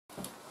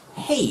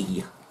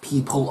Hey,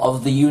 people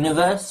of the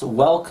universe,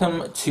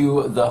 welcome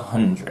to The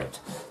 100.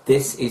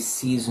 This is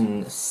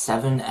season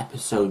 7,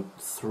 episode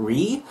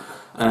 3.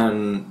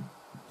 I'm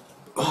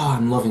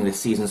loving this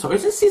season. So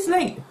is this season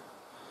 8?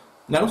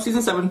 No,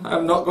 season 7.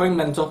 I'm not going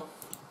mental.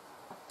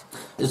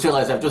 I just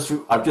realised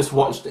I've just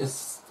watched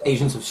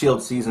Agents of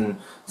S.H.I.E.L.D. season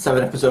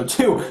 7, episode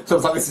 2. So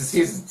it's like this is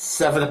season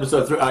 7,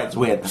 episode 3. Oh, it's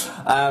weird.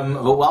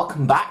 But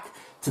welcome back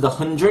to The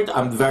 100.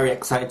 I'm very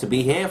excited to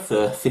be here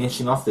for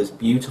finishing off this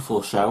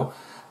beautiful show.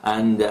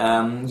 And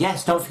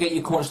yes, don't forget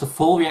you can watch the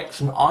full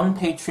reaction on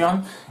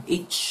Patreon.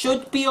 It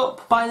should be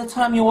up by the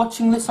time you're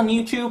watching this on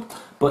YouTube,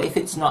 but if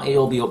it's not,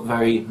 it'll be up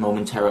very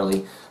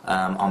momentarily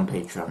on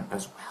Patreon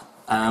as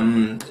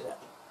well.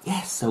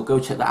 Yes, so go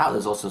check that out.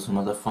 There's also some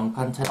other fun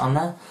content on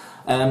there.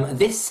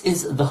 This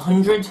is The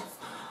 100.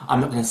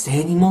 I'm not going to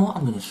say any more.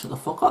 I'm going to shut the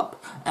fuck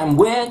up. And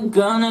we're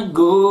gonna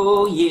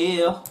go,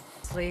 yeah.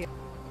 Sleep.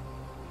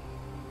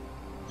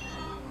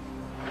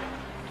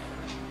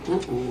 Yeah,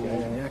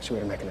 the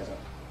actuator mechanism.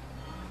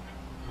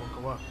 Won't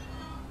go up.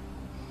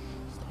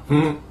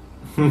 Hmm.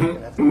 Gonna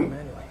have to do it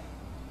manually.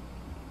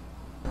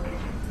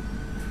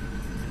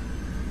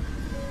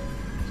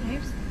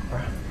 James?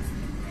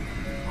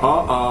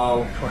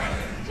 Uh-oh.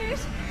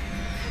 James?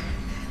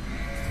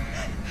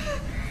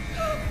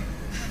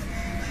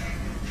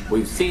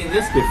 We've seen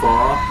this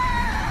before.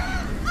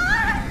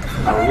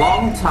 A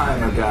long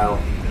time ago.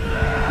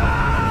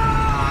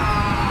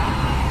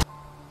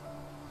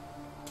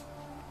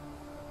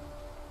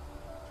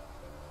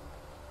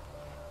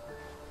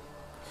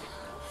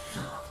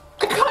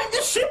 I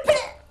kinda ship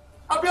it!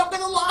 I'm not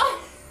gonna lie!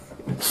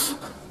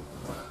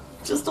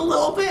 Just a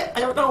little bit, I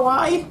don't know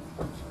why.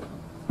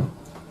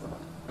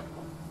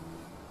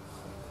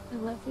 I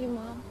love you,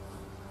 Mom.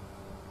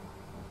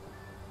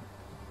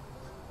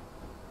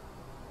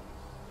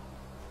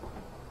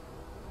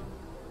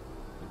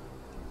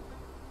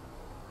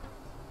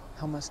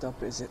 How messed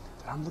up is it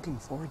that I'm looking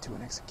forward to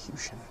an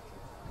execution?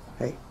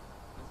 Hey,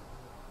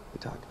 we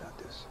talked about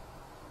this.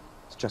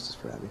 It's justice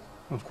for Abby.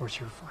 Well, of course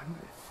you're fine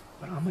with it,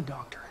 but I'm a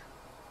doctor.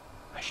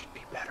 I should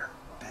be better.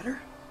 Better?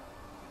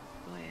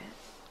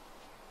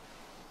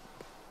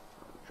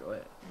 Enjoy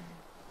it.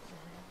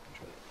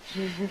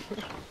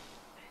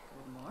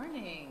 Good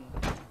morning.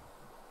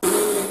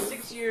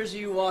 6 years of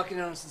you walking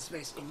out into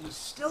space, and you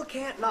still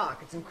can't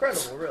knock. It's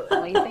incredible, really.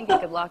 Well, you think you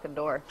could lock a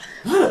door.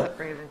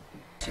 Crazy.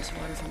 Just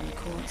water from the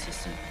coolant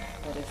system.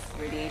 But if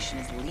radiation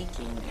is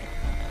leaking,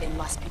 it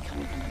must be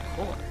coming from the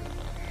core.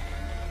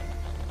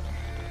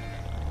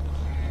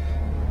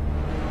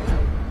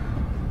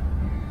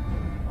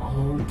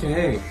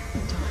 Okay.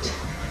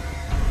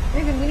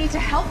 Megan, we need to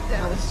help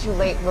them. Oh, it's too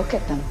late. Look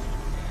at them.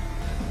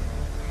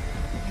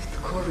 If the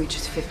core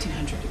reaches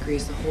 1500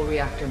 degrees, the whole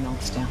reactor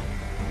melts down.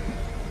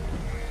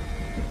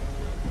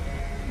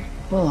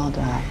 We'll all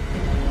die.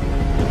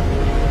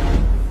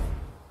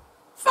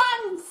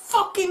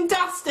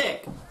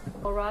 Fan-fucking-tastic!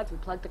 All rods, we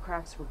plugged the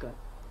cracks, we're good.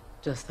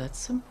 Just that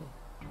simple.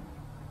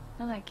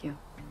 I like you.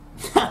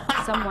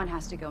 Someone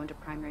has to go into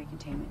primary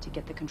containment to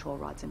get the control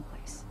rods in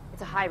place.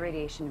 It's a high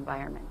radiation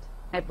environment.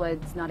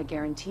 Nightblood's not a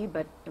guarantee,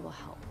 but it will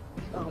help.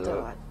 Oh,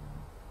 God.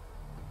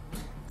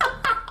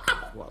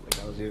 What, like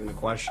that was even a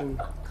question?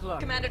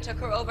 Commander took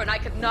her over, and I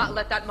could not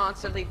let that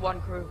monster leave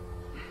one crew.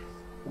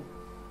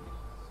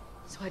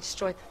 So I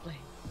destroyed the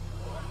flame.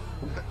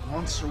 That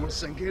monster was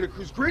Sangata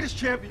Crew's greatest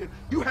champion.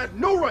 You had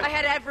no right. I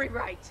had every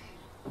right.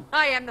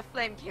 I am the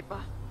Flame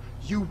Keeper.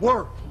 You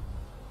were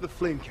the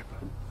Flame Keeper.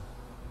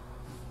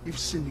 You've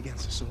sinned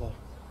against us all.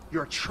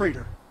 You're a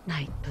traitor.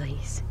 Night,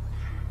 please.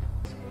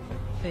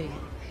 Faith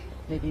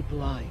may be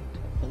blind,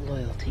 but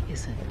loyalty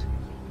isn't.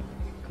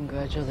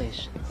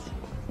 Congratulations.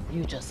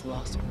 You just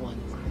lost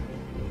one.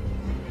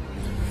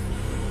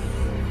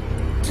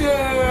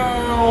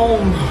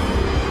 Damn!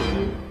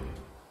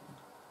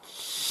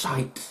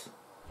 Shite.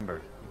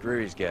 Remember,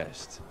 Drury's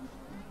guest.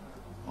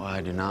 Why,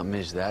 I do not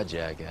miss that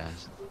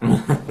jackass. You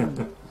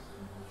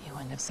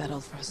wouldn't have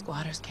settled for a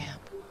squatter's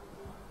camp.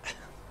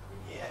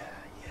 Yeah.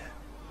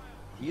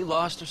 You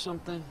lost or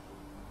something?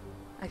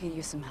 I could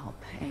use some help,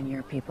 and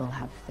your people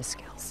have the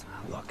skills.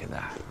 Look at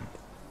that.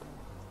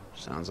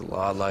 Sounds a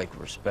lot like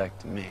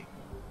respect to me.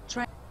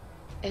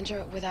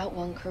 Indra, without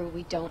one crew,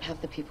 we don't have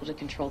the people to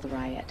control the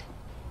riot.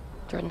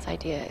 Jordan's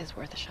idea is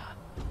worth a shot.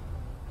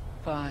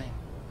 Fine.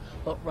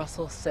 But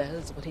Russell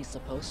says what he's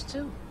supposed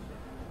to,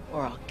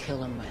 or I'll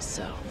kill him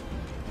myself.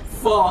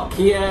 Fuck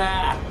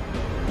yeah!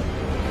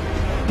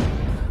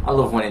 I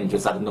love when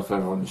Indra's had enough of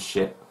everyone's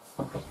shit.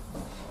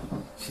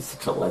 She's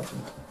such a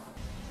legend.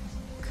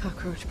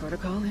 Cockroach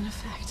protocol in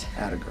effect.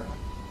 Atta girl.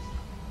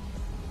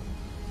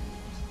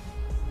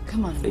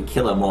 Come on. If they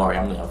kill Amori,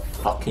 I'm gonna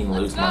fucking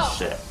lose my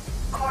shit.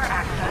 Core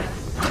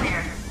access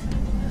cleared.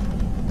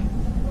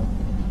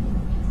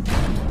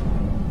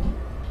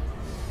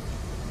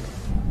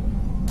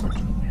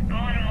 Go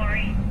on,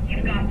 Amori.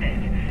 You've got this.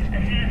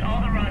 As soon as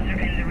all the rods are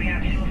in, the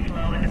reaction will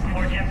slow and the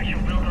core temperature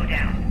will go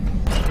down.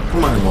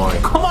 Come on, Amori.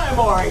 Come on,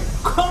 Amori!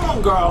 Come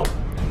on, girl!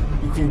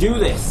 You can do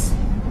this.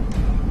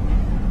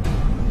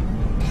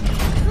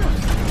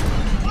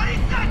 Why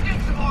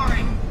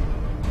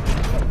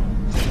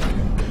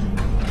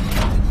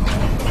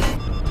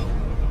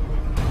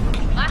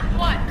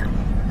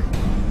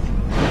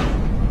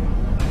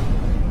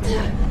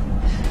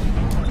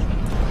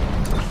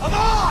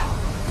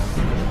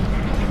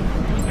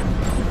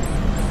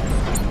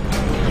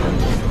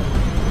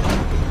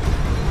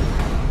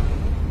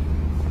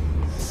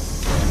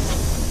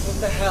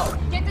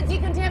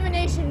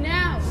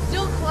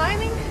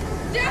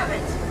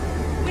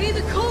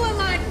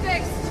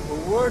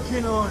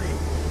working on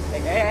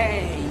it.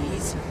 Hey,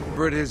 easy.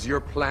 Whatever it is you're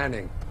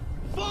planning.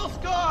 False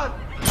God!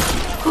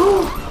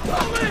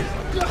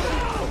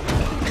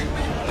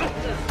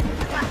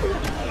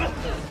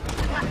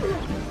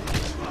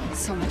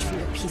 So much for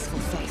your peaceful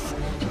faith.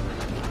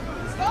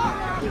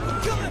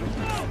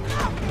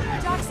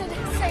 Jackson,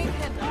 save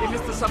him. Hey,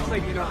 Mr.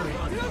 Subslave, you know me.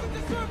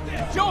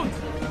 Jones!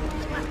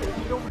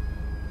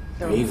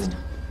 Raven.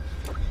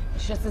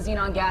 It's just the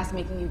xenon gas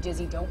making you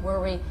dizzy. Don't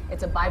worry.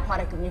 It's a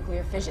byproduct of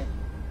nuclear fission.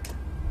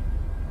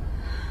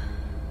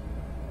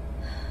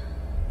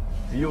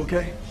 Are you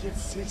okay?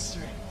 It's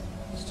straight.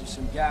 It's just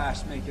some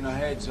gas making our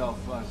heads all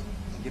fuzzy.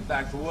 Get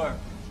back to work.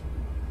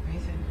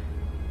 Raven,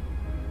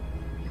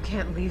 you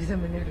can't leave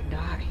them in there to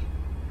die.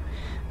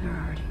 They're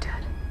already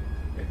dead.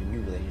 Raven, you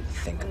really need to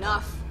think.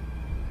 Enough.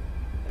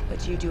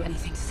 But you do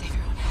anything to save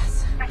your own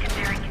ass.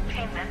 Secondary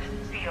containment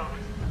field.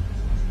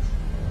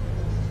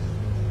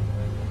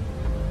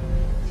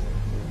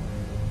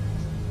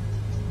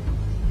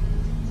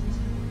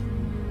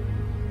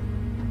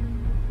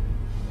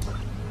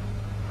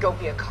 Go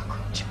be a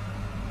cockroach.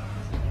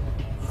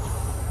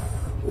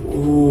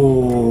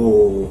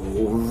 Ooh,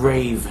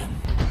 Raven.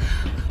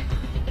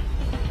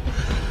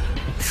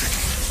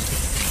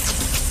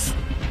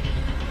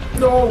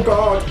 Oh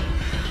God.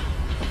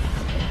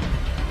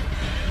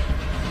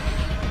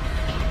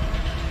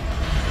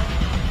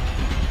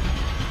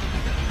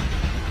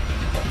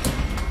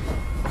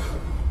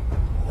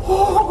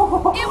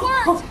 It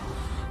worked!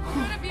 You're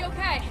gonna be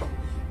okay.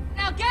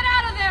 Now get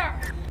out of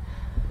there!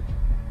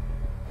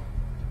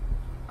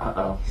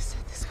 Uh-oh. You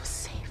said this was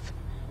safe.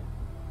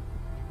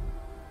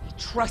 He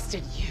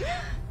trusted you.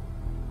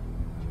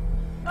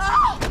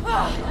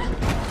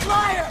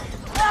 Liar!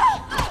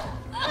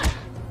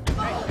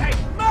 Hey,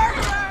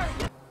 murderer!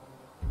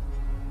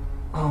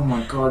 Oh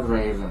my God,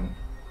 Raven.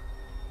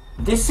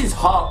 This is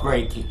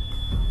heartbreaking.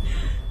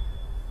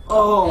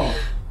 Oh.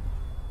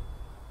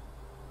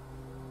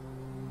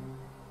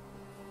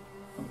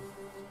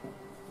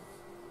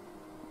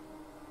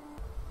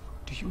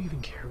 Do you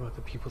even care about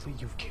the people that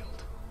you've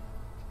killed?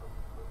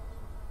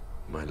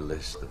 My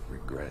list of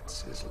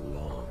regrets is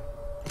long.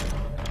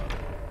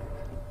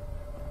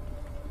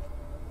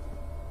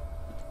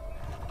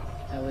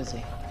 How is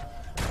he?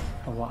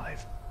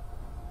 Alive.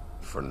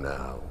 For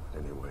now,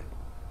 anyway.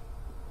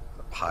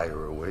 The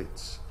pyre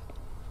awaits.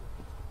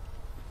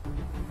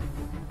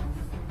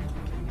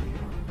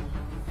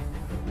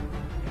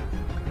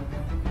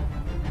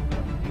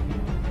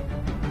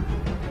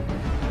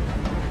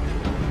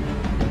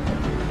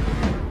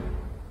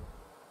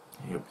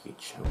 I hope you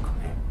choke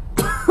me.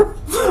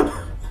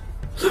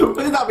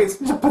 Wouldn't that be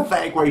such a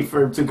pathetic way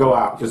for him to go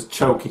out, just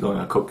choking on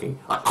a cookie?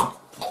 Like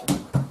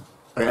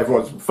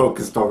everyone's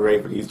focused on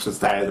Raven, he's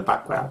just there in the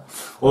background.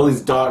 All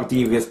his dark,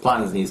 devious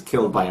plans, and he's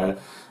killed by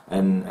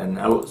an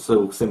oh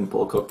so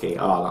simple cookie.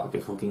 Oh, that would be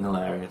fucking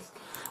hilarious.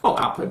 Won't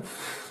happen.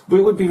 But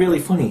it would be really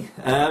funny.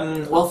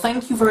 Well,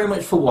 thank you very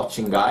much for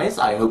watching, guys.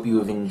 I hope you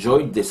have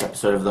enjoyed this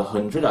episode of The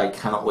 100. I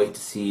cannot wait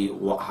to see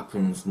what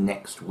happens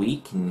next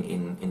week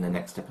in the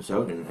next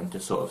episode and to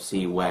sort of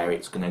see where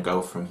it's going to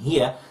go from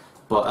here.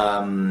 But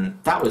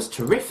that was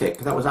terrific.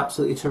 That was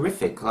absolutely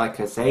terrific. Like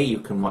I say, you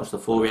can watch the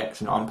full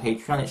reaction on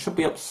Patreon. It should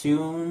be up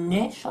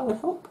soonish, I would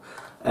hope.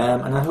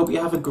 And I hope you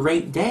have a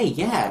great day.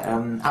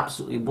 Yeah,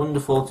 absolutely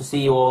wonderful to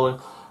see you all.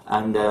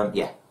 And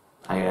yeah,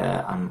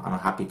 I'm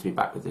happy to be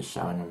back with this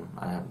show, and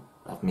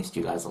I've missed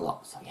you guys a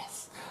lot. So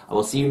yes, I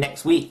will see you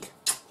next week.